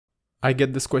I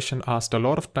get this question asked a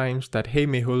lot of times that, hey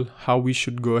Mehul, how we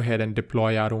should go ahead and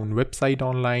deploy our own website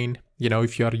online.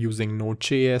 If you're using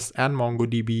Node.js and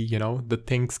MongoDB, the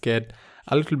things get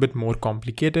a little bit more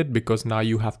complicated because now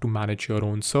you have to manage your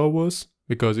own servers.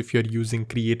 Because if you're using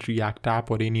Create React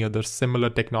App or any other similar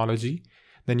technology,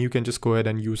 then you can just go ahead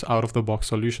and use out-of-the-box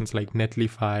solutions like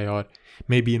Netlify or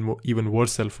maybe even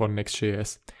Vercel for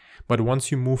Next.js. But once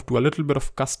you move to a little bit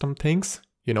of custom things,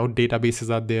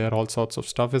 databases are there, all sorts of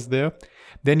stuff is there,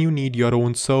 then you need your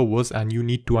own servers and you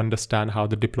need to understand how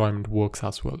the deployment works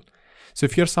as well. So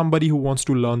if you're somebody who wants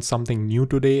to learn something new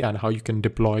today and how you can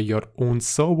deploy your own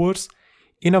servers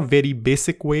in a very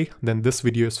basic way, then this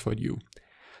video is for you.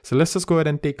 So let's just go ahead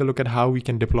and take a look at how we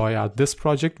can deploy this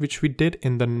project, which we did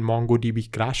in the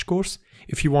MongoDB crash course.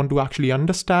 If you want to actually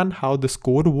understand how this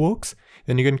code works,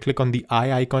 then you can click on the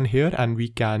eye icon here and we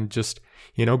can just,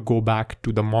 go back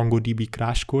to the MongoDB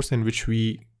crash course in which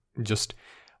we just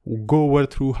go over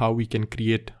through how we can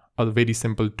create a very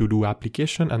simple to-do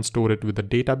application and store it with a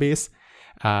database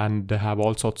and have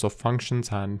all sorts of functions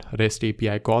and REST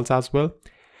API calls as well.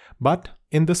 But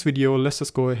in this video, let's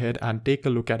just go ahead and take a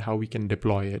look at how we can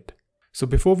deploy it. So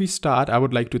before we start, I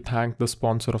would like to thank the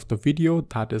sponsor of the video,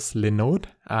 that is Linode,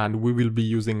 and we will be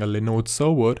using a Linode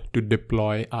server to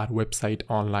deploy our website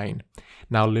online.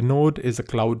 Now, Linode is a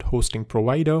cloud hosting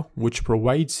provider which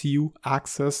provides you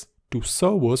access to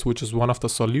servers, which is one of the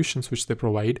solutions which they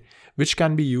provide, which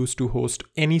can be used to host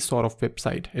any sort of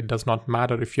website. It does not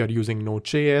matter if you're using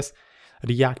Node.js,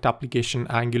 React application,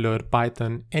 Angular,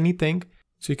 Python, anything.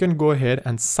 So you can go ahead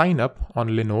and sign up on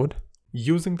Linode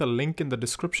using the link in the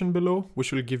description below,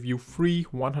 which will give you free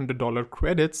 $100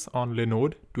 credits on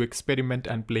Linode to experiment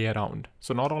and play around.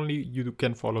 So not only you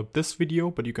can follow this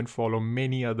video, but you can follow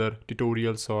many other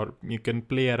tutorials or you can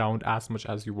play around as much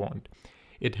as you want.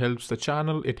 It helps the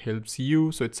channel, it helps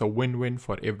you, so it's a win-win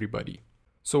for everybody.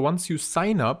 So once you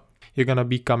sign up, you're gonna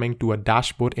be coming to a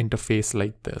dashboard interface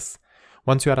like this.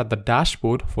 Once you are at the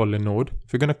dashboard for Linode,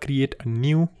 we're gonna create a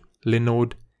new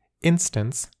Linode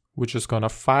instance, which is gonna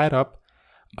fire up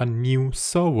a new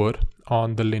server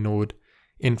on the Linode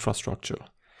infrastructure.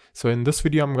 So in this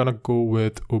video, I'm gonna go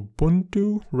with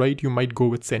Ubuntu, right? You might go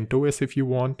with CentOS if you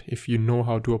want, if you know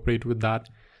how to operate with that.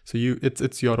 So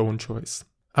it's your own choice.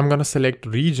 I'm gonna select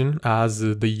region as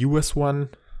the US one.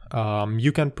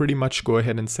 You can pretty much go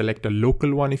ahead and select a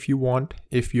local one if you want,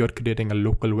 if you're creating a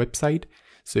local website.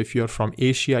 So if you're from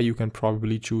Asia, you can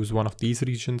probably choose one of these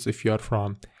regions. If you're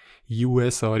from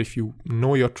US, or if you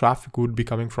know your traffic would be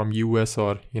coming from US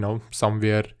or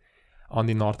somewhere on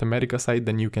the North America side,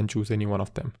 then you can choose any one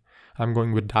of them. I'm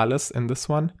going with Dallas in this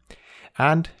one.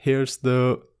 And here's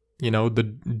the the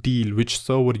deal, which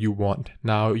server you want.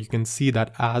 Now you can see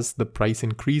that as the price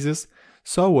increases,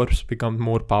 servers become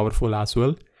more powerful as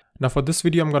well. Now for this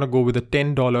video, I'm gonna go with a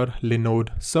 $10 Linode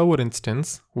server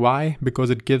instance. Why? Because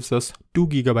it gives us 2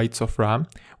 GB of RAM,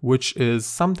 which is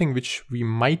something which we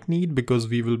might need because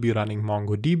we will be running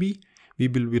MongoDB. We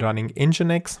will be running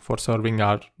NGiNX for serving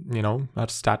our, our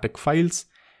static files.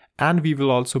 And we will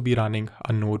also be running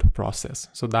a node process.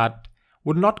 So that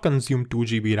would not consume 2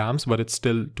 GB RAMs, but it's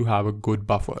still to have a good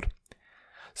buffer.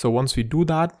 So once we do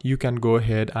that, you can go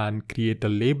ahead and create a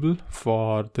label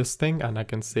for this thing. And I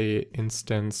can say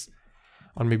instance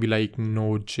or maybe like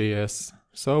Node.js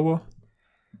server.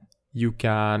 You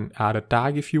can add a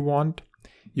tag if you want.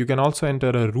 You can also enter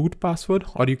a root password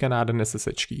or you can add an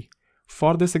SSH key.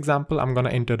 For this example, I'm going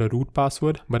to enter a root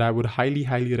password, but I would highly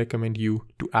recommend you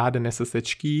to add an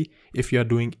SSH key if you're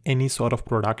doing any sort of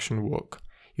production work.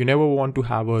 You never want to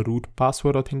have a root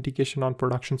password authentication on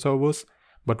production servers,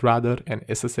 but rather an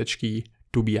SSH key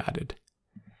to be added.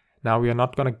 Now we are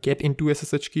not going to get into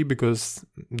SSH key because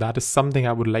that is something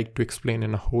I would like to explain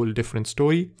in a whole different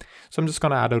story. So I'm just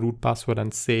going to add a root password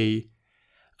and say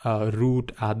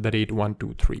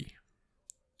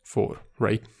root@1234,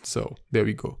 right? So there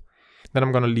we go. Then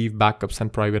I'm going to leave backups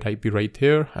and private IP right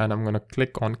here, and I'm going to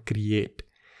click on create.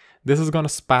 This is going to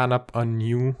spawn a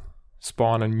new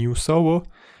server,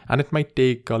 and it might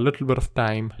take a little bit of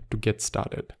time to get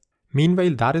started.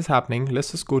 Meanwhile that is happening,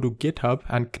 let's just go to GitHub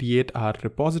and create our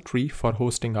repository for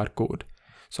hosting our code.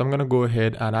 So I'm going to go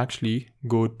ahead and I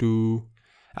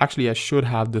should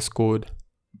have this code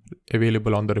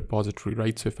available on the repository,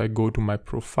 right? So if I go to my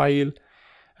profile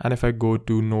and if I go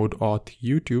to NodeAuth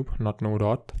YouTube, not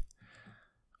NodeAuth,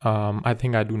 I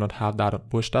think I do not have that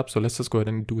pushed up. So let's just go ahead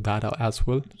and do that as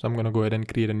well. So I'm going to go ahead and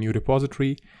create a new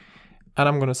repository and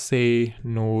I'm going to say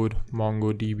node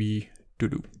MongoDB to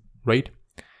do, right?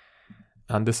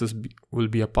 And this will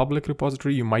be a public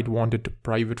repository. You might want it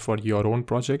private for your own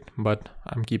project, but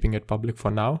I'm keeping it public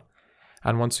for now.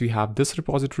 And once we have this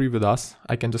repository with us,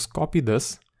 I can just copy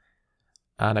this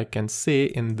and I can say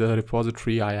in the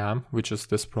repository I am, which is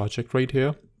this project right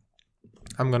here,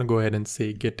 I'm going to go ahead and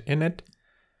say git init.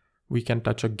 We can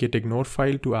touch a git ignore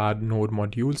file to add node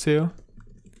modules here.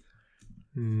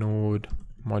 Node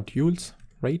modules,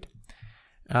 right?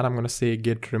 And I'm going to say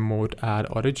git remote add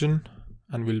origin,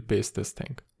 and we'll paste this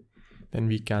thing. Then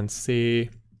we can say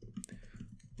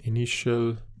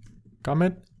initial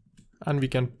commit, and we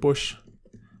can push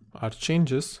our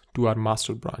changes to our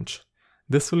master branch.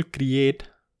 This will create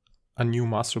a new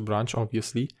master branch,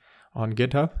 obviously, on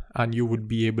GitHub, and you would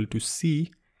be able to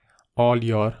see all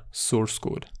your source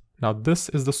code. Now, this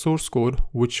is the source code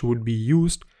which would be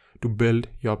used to build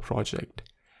your project.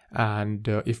 And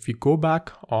if we go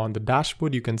back on the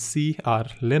dashboard, you can see our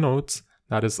Linodes,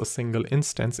 that is a single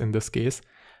instance in this case,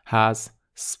 has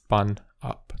spun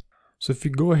up. So if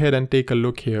you go ahead and take a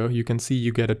look here, you can see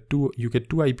you get two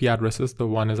IP addresses. The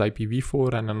one is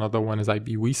IPv4 and another one is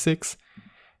IPv6.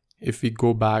 If we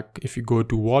go back, if you go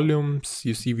to volumes,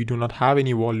 you see we do not have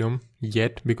any volume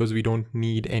yet because we don't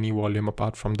need any volume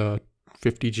apart from the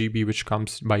 50 GB which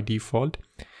comes by default.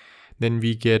 Then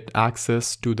we get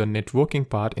access to the networking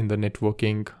part in the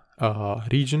networking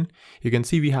region. You can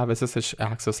see we have SSH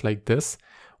access like this,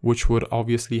 which would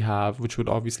obviously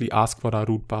ask for our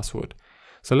root password.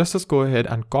 So let's just go ahead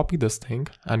and copy this thing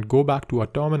and go back to our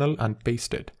terminal and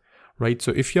paste it, right?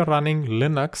 So if you're running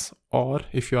Linux or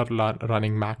if you're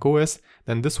running Mac OS,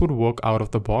 then this would work out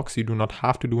of the box. You do not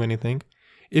have to do anything.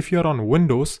 If you're on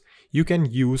Windows, you can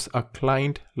use a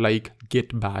client like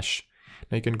Git Bash.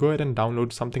 Now you can go ahead and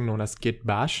download something known as Git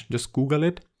Bash. Just Google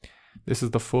it. This is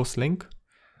the first link.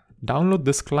 Download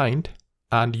this client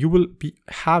and you will be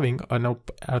having a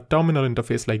terminal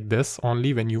interface like this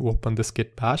only when you open this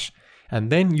Git Bash. And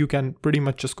then you can pretty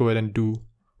much just go ahead and do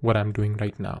what I'm doing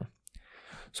right now.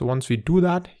 So once we do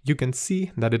that, you can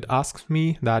see that it asks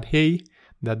me that, hey,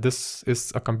 that this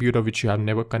is a computer which you have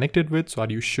never connected with. So are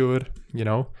you sure,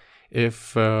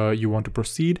 if you want to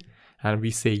proceed? And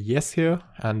we say yes here.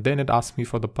 And then it asks me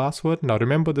for the password. Now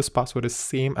remember, this password is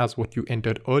same as what you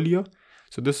entered earlier.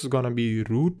 So this is going to be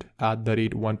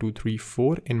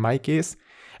root@1234 in my case.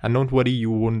 And don't worry,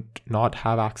 you won't not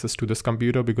have access to this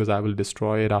computer because I will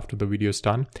destroy it after the video is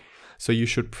done. So you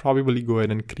should probably go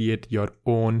ahead and create your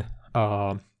own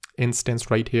instance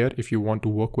right here if you want to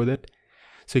work with it.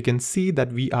 So you can see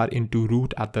that we are into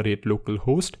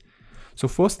root@localhost. So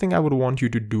first thing I would want you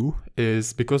to do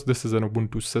is, because this is an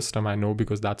Ubuntu system, I know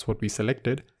because that's what we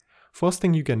selected. First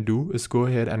thing you can do is go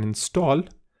ahead and install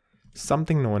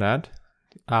something known as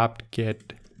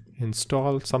apt-get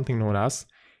install something known as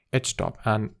htop,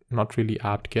 and not really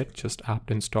apt-get, just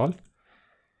apt-install,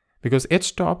 because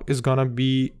htop is gonna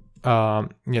be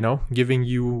giving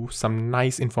you some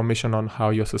nice information on how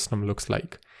your system looks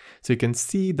like. So you can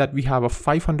see that we have a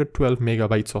 512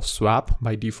 megabytes of swap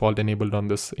by default enabled on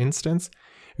this instance.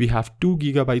 We have 2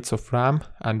 gigabytes of RAM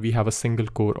and we have a single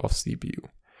core of CPU,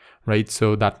 right?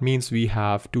 So that means we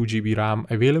have 2 GB RAM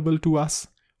available to us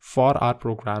for our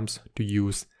programs to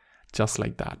use just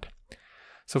like that.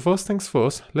 So first things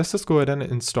first, let's just go ahead and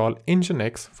install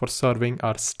NGiNX for serving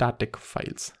our static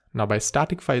files. Now by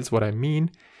static files, what I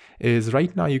mean is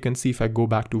right now you can see if I go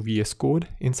back to VS Code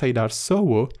inside our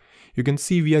server, you can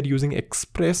see we are using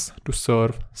Express to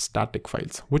serve static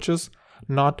files, which is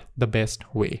not the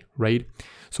best way, right?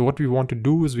 So what we want to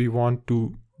do is we want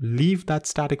to leave that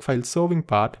static file serving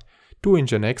part to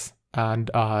NGiNX, and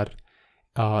our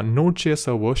Node.js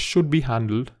server should be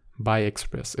handled by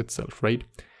Express itself, right?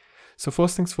 So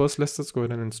first things first, let's just go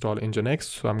ahead and install NGiNX.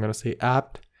 So I'm going to say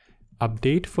apt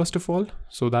update first of all,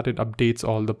 so that it updates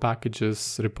all the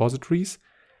packages repositories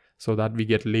so that we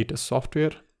get latest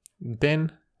software.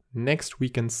 Then next we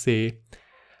can say,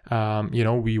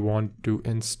 we want to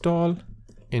install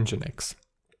NGiNX.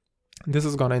 This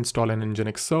is going to install an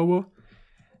NGiNX server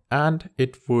and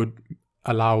it would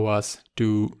allow us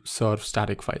to serve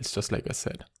static files, just like I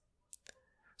said.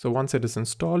 So once it is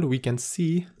installed, we can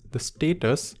see the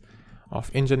status of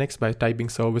NGiNX by typing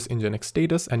service NGiNX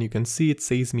status, and you can see it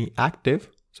says me active.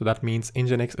 So that means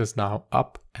NGiNX is now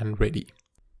up and ready.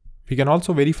 We can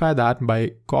also verify that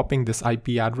by copying this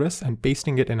IP address and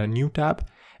pasting it in a new tab,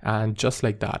 and just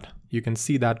like that, you can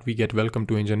see that we get welcome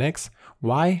to NGiNX.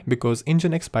 Why? Because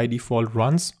NGiNX by default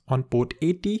runs on port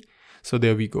 80. So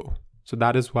there we go. So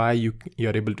that is why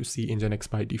you're able to see NGiNX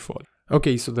by default.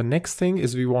 Okay, so the next thing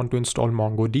is we want to install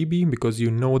MongoDB, because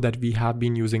you know that we have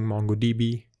been using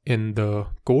MongoDB in the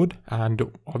code, and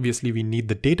obviously we need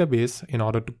the database in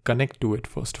order to connect to it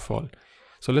first of all.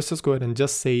 So let's just go ahead and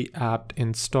just say apt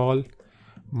install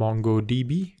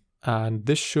MongoDB, and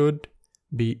this should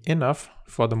be enough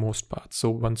for the most part. So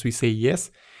once we say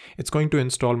yes, it's going to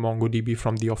install MongoDB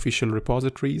from the official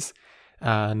repositories,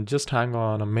 and just hang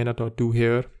on a minute or two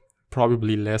here,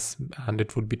 probably less, and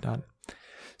it would be done.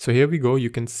 So here we go. You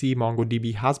can see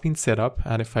MongoDB has been set up,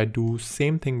 and if I do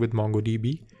same thing with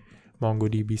MongoDB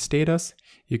status,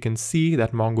 you can see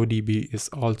that MongoDB is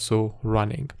also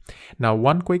running. Now,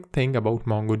 one quick thing about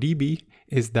MongoDB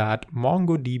is that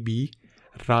MongoDB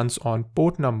runs on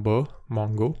port number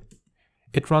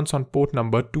It runs on port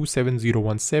number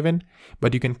 27017,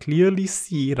 but you can clearly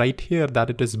see right here that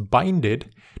it is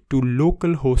binded to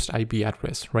localhost IP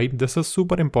address, right? This is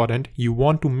super important. You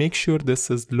want to make sure this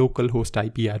is localhost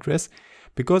IP address,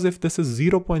 because if this is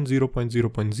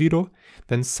 0.0.0.0,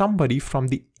 then somebody from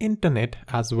the internet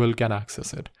as well can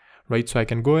access it, right? So I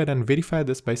can go ahead and verify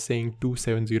this by saying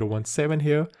 27017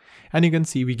 here, and you can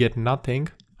see we get nothing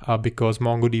because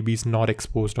MongoDB is not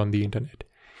exposed on the internet.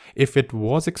 If it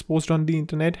was exposed on the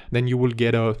internet, then you will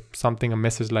get a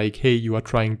message like, hey, you are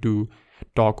trying to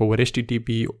talk over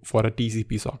HTTP for a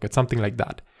TCP socket, something like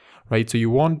that, right? So you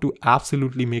want to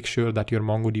absolutely make sure that your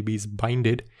MongoDB is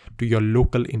binded to your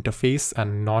local interface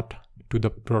and not to the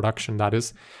production, that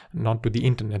is not to the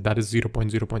internet, that is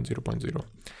 0.0.0.0.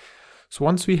 So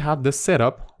once we have this set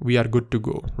up, we are good to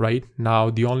go, right? Now,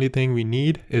 the only thing we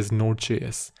need is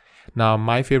Node.js. Now,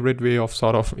 my favorite way of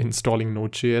sort of installing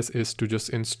Node.js is to just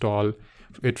install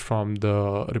it from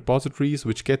the repositories,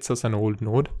 which gets us an old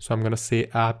node. So I'm going to say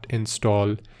apt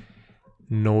install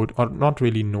node, or not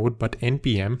really node, but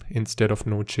npm instead of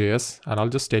Node.js. And I'll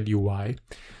just tell you why.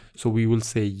 So we will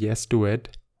say yes to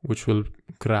it, which will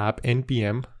grab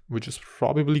npm, which is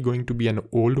probably going to be an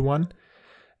old one.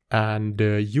 And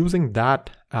using that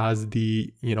as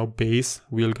the base,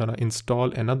 we're gonna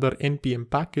install another npm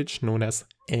package known as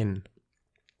n.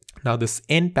 Now this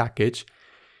n package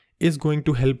is going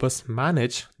to help us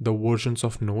manage the versions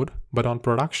of Node, but on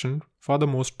production, for the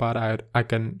most part, I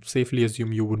can safely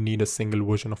assume you would need a single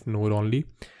version of Node only.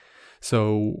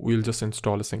 So we'll just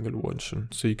install a single version.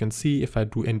 So you can see if I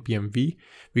do npm v,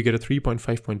 we get a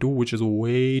 3.5.2, which is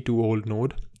way too old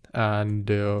Node.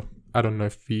 And I don't know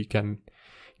if we can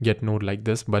get Node like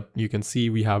this, but you can see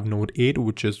we have Node 8,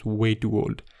 which is way too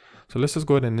old. So let's just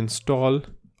go ahead and install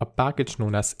a package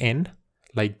known as n,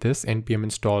 like this, npm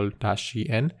install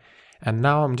 -gn. And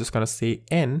now I'm just gonna say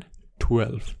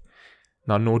n12.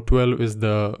 Now Node 12 is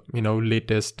the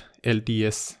latest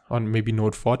LTS, or maybe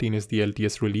Node 14 is the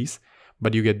LTS release,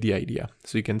 but you get the idea.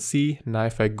 So you can see now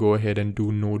if I go ahead and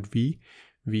do Node v,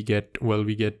 we get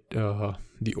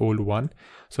the old one.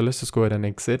 So let's just go ahead and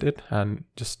exit it and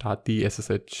just start the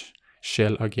SSH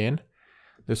shell again.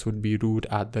 This would be root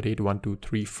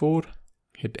 @1234,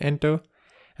 hit enter.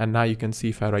 And now you can see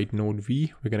if I write node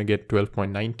v, we're going to get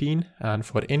 12.19. And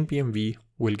for npm v,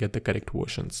 we'll get the correct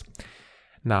versions.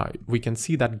 Now we can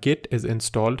see that Git is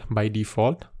installed by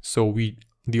default. So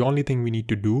the only thing we need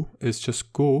to do is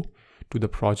just go to the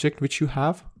project which you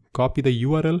have, copy the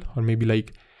URL, or maybe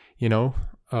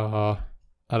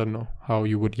I don't know how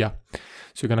you would, yeah.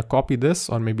 So you're gonna copy this,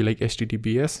 or maybe like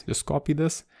HTTPS, just copy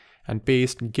this and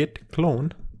paste git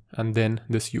clone and then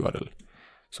this URL.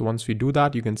 So once we do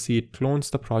that, you can see it clones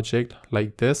the project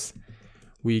like this.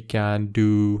 We can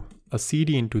do a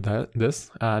cd into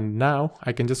this, and now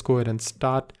I can just go ahead and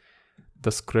start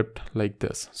the script like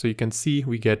this. So you can see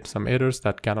we get some errors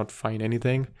that cannot find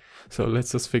anything. So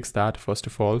let's just fix that. First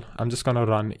of all, I'm just gonna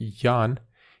run yarn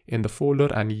in the folder,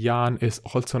 and yarn is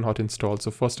also not installed.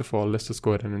 So first of all, let's just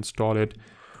go ahead and install it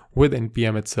with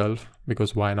npm itself,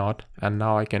 because why not? And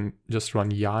now I can just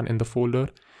run yarn in the folder,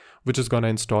 which is going to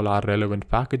install our relevant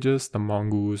packages, the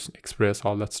Mongoose, Express,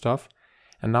 all that stuff.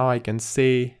 And now I can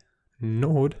say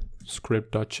node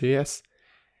script.js,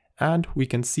 and we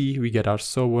can see we get our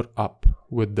server up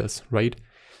with this, right?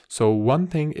 So one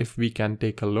thing, if we can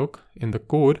take a look in the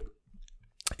code,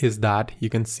 is that you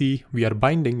can see we are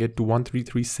binding it to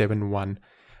 13371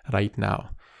 right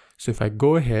now. So if I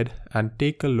go ahead and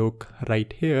take a look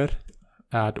right here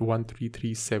at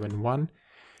 13371,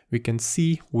 we can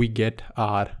see we get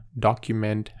our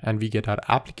document and we get our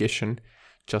application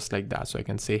just like that. So I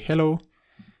can say hello,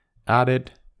 add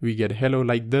it, we get hello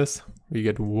like this, we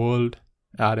get world,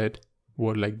 add it,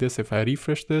 world like this. If I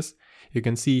refresh this, you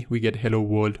can see we get hello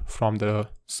world from the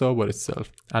server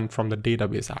itself and from the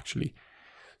database actually.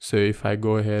 So if I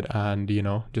go ahead and,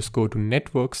 just go to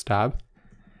networks tab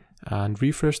and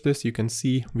refresh this, you can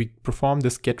see we perform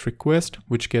this get request,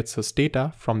 which gets us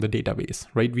data from the database,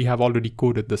 right? We have already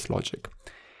coded this logic.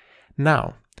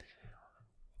 Now,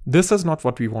 This is not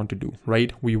what we want to do,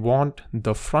 right? We want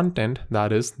the front end,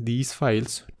 that is these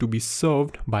files, to be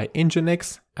served by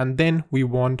NGiNX, and then we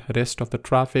want rest of the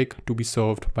traffic to be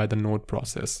served by the Node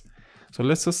process. So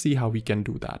let's just see how we can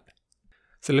do that.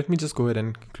 So let me just go ahead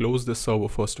and close the server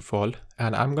first of all,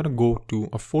 and I'm gonna go to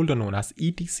a folder known as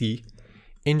etc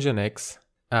NGiNX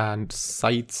and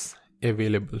sites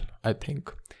available, I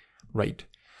think, right?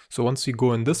 So once we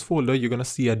go in this folder, you're gonna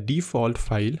see a default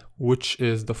file, which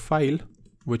is the file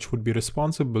which would be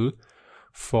responsible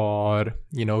for,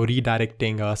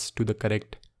 redirecting us to the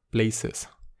correct places.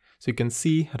 So you can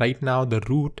see right now the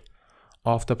root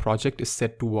of the project is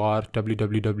set to our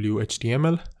www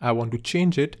HTML. I want to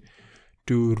change it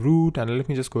to root, and let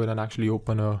me just go ahead and actually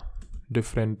open a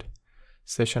different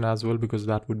session as well, because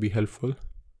that would be helpful.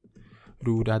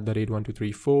 Root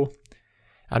 @1234,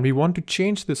 and we want to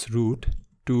change this root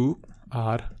to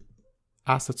our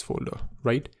assets folder,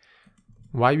 right?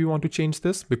 Why we want to change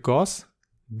this? Because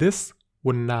this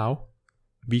would now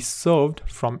be served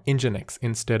from NGiNX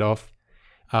instead of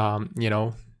a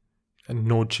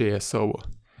Node.js server.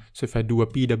 So if I do a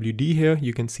pwd here,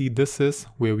 you can see this is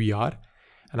where we are,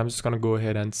 and I'm just going to go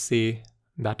ahead and say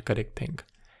that correct thing.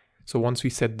 So once we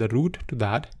set the root to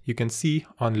that, you can see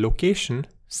on location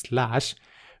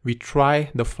 / we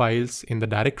try the files in the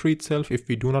directory itself. If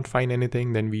we do not find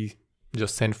anything, then we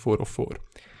just send 404.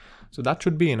 So that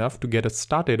should be enough to get us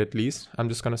started at least. I'm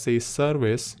just going to say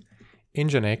service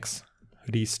NGiNX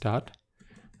restart.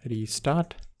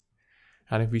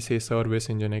 And if we say service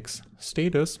NGiNX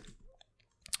status,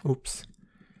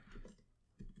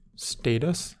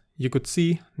 you could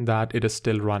see that it is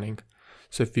still running.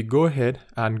 So if we go ahead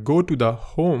and go to the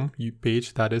home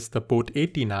page, that is the port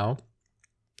 80 now,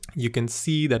 you can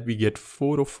see that we get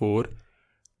 404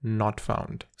 not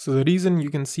found. So the reason you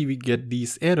can see we get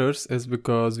these errors is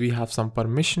because we have some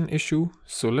permission issue.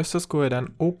 So let's just go ahead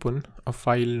and open a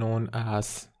file known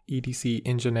as etc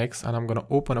NGiNX, and I'm going to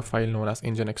open a file known as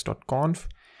nginx.conf,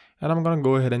 and I'm going to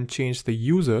go ahead and change the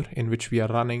user in which we are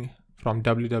running from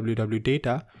www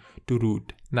data to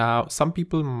root. Now, some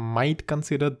people might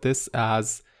consider this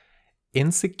as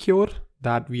insecure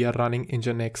that we are running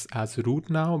NGiNX as root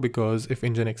now, because if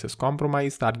NGiNX is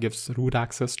compromised, that gives root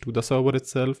access to the server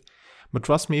itself. But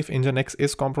trust me, if NGiNX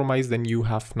is compromised, then you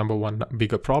have number one,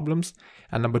 bigger problems.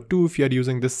 And number two, if you're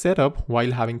using this setup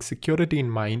while having security in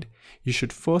mind, you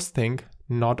should first think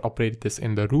not operate this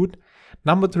in the root.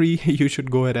 Number three, you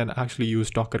should go ahead and actually use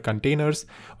Docker containers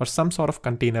or some sort of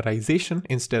containerization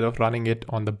instead of running it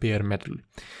on the bare metal.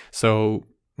 So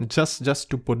just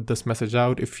to put this message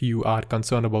out, if you are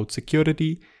concerned about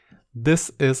security,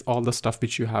 this is all the stuff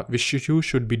which you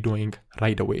should be doing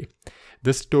right away.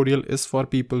 This tutorial is for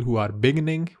people who are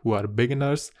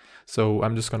beginners. So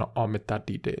I'm just going to omit that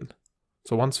detail.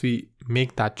 So once we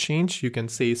make that change, you can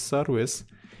say service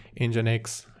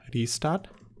NGiNX restart.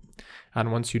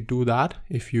 And once you do that,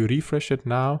 if you refresh it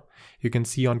now, you can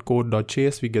see on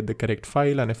code.js, we get the correct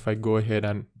file. And if I go ahead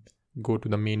and go to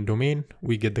the main domain,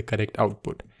 we get the correct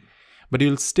output. But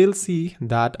you'll still see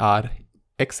that our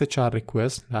XHR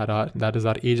request, that is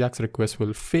our AJAX request,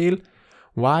 will fail.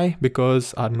 Why?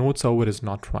 Because our node server is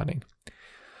not running.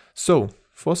 So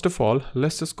first of all,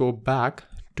 let's just go back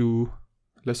to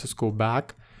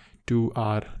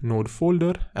our node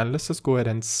folder, and let's just go ahead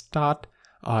and start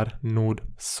our node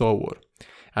server.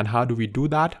 And how do we do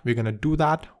that? We're going to do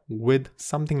that with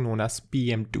something known as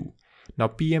PM2. Now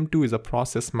PM2 is a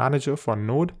process manager for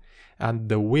Node, and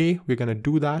the way we're going to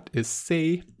do that is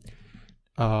say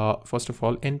first of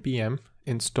all npm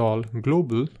install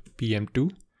global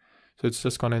PM2. So it's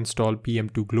just going to install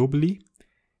PM2 globally,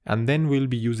 and then we'll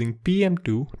be using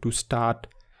PM2 to start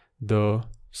the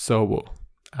server.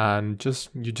 And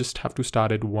you just have to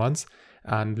start it once,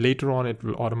 and later on it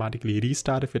will automatically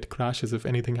restart. If it crashes, if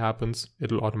anything happens,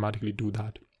 it'll automatically do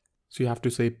that. So you have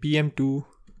to say PM2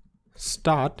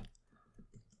 start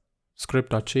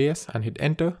script.js and hit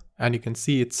enter, and you can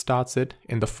see it starts it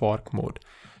in the fork mode.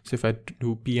 So if I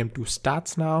do PM2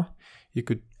 stats now, you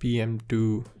could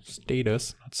PM2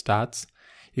 status, not stats,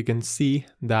 you can see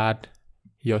that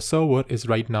your server is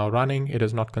right now running. It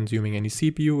is not consuming any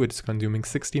CPU. It's consuming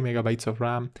 60 megabytes of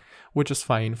RAM, which is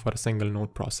fine for a single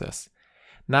node process.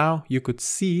 Now you could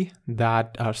see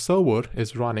that our server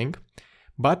is running,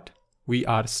 but we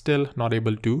are still not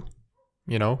able to,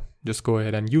 just go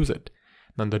ahead and use it.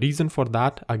 Now the reason for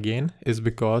that again is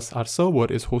because our server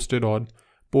is hosted on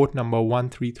port number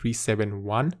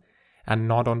 13371 and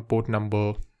not on port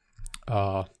number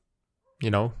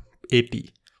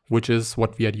 80, which is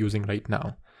what we are using right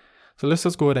now. So let's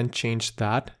just go ahead and change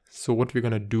that. So what we're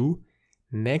going to do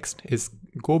next is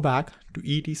go back to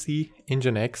etc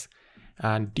NGiNX,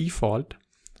 and default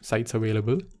sites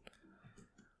available,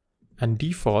 and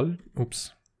default,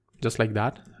 oops, just like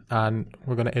that. And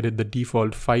we're going to edit the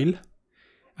default file.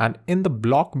 And in the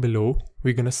block below,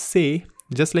 we're going to say,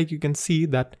 just like you can see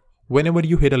that whenever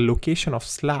you hit a location of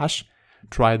slash,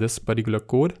 try this particular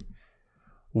code.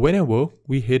 Whenever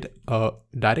we hit a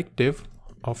directive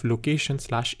of location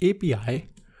slash API,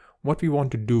 what we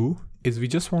want to do is we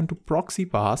just want to proxy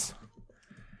pass.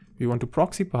 We want to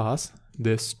proxy pass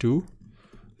this to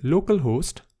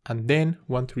localhost and then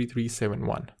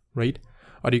 133.71, right?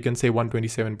 Or you can say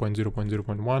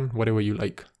 127.0.0.1, whatever you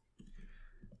like.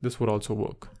 This would also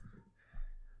work,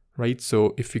 right?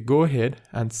 So if we go ahead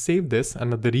and save this,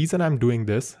 and the reason I'm doing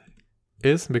this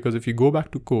is because if you go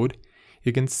back to code,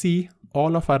 you can see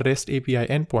all of our REST API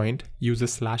endpoint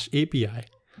uses slash API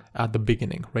at the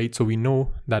beginning, right? So we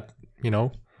know that,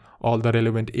 all the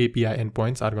relevant API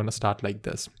endpoints are going to start like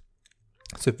this.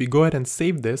 So if we go ahead and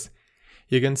save this,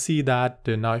 you can see that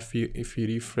now if you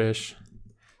refresh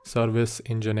service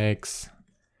NGiNX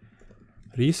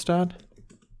restart,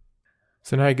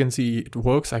 so now I can see it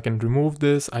works. I can remove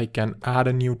this. I can add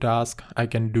a new task. I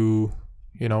can do,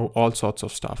 all sorts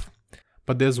of stuff.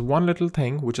 But there's one little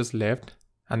thing which is left,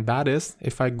 and that is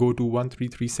if I go to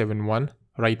 133.71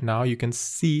 right now, you can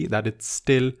see that it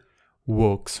still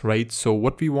works, right? So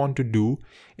what we want to do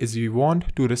is we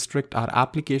want to restrict our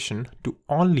application to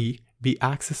only be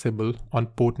accessible on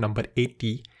port number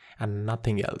 80 and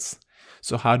nothing else.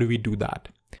 So how do we do that?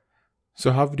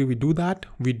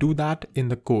 We do that in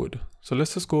the code. So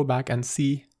let's just go back and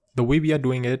see. The way we are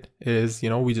doing it is,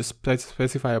 we just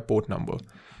specify a port number.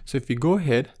 So if we go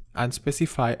ahead and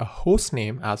specify a host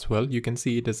name as well, you can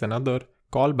see it is another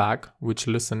callback which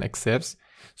listen accepts.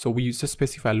 So we just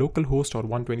specify localhost or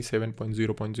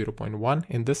 127.0.0.1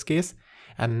 in this case,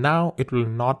 and now it will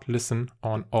not listen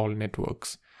on all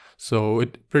networks. So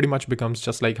it pretty much becomes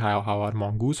just like how our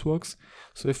Mongoose works.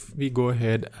 So if we go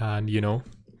ahead and,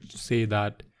 say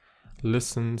that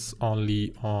listens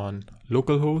only on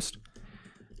localhost,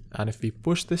 and if we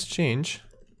push this change,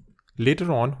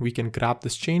 later on we can grab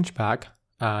this change back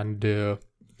and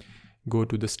go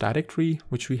to this directory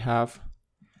which we have,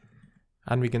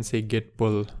 and we can say git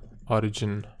pull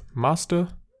origin master,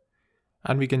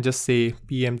 and we can just say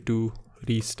pm2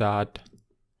 restart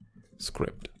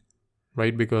script,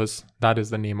 right? Because that is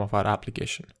the name of our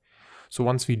application. So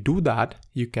once we do that,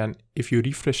 if you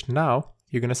refresh now,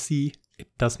 you're gonna see it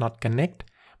does not connect,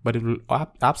 but it will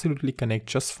absolutely connect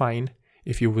just fine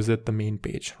if you visit the main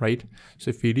page, right? So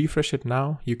if we refresh it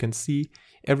now, you can see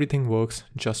everything works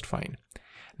just fine.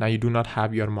 Now you do not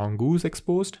have your Mongoose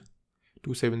exposed,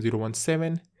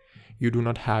 27017. You do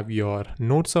not have your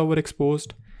node server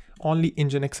exposed. Only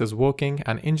NGiNX is working,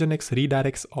 and NGiNX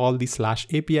redirects all the slash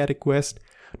API requests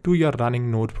to your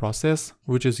running node process,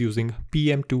 which is using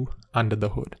PM2 under the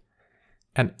hood.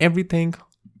 And everything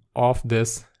of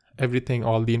this,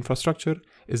 all the infrastructure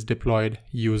is deployed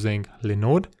using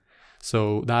Linode.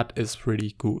 So that is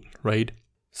pretty cool, right?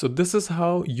 So this is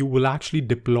how you will actually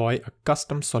deploy a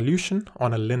custom solution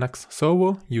on a Linux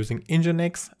server using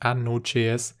NGiNX and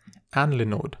Node.js and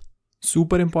Linode.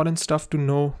 Super important stuff to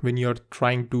know when you're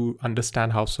trying to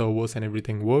understand how servers and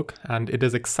everything work. And it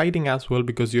is exciting as well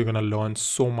because you're going to learn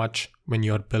so much when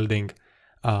you're building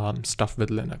stuff with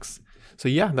Linux. So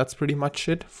yeah, that's pretty much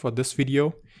it for this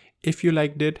video. If you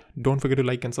liked it, don't forget to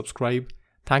like and subscribe.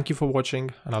 Thank you for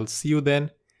watching, and I'll see you then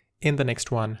in the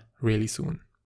next one really soon.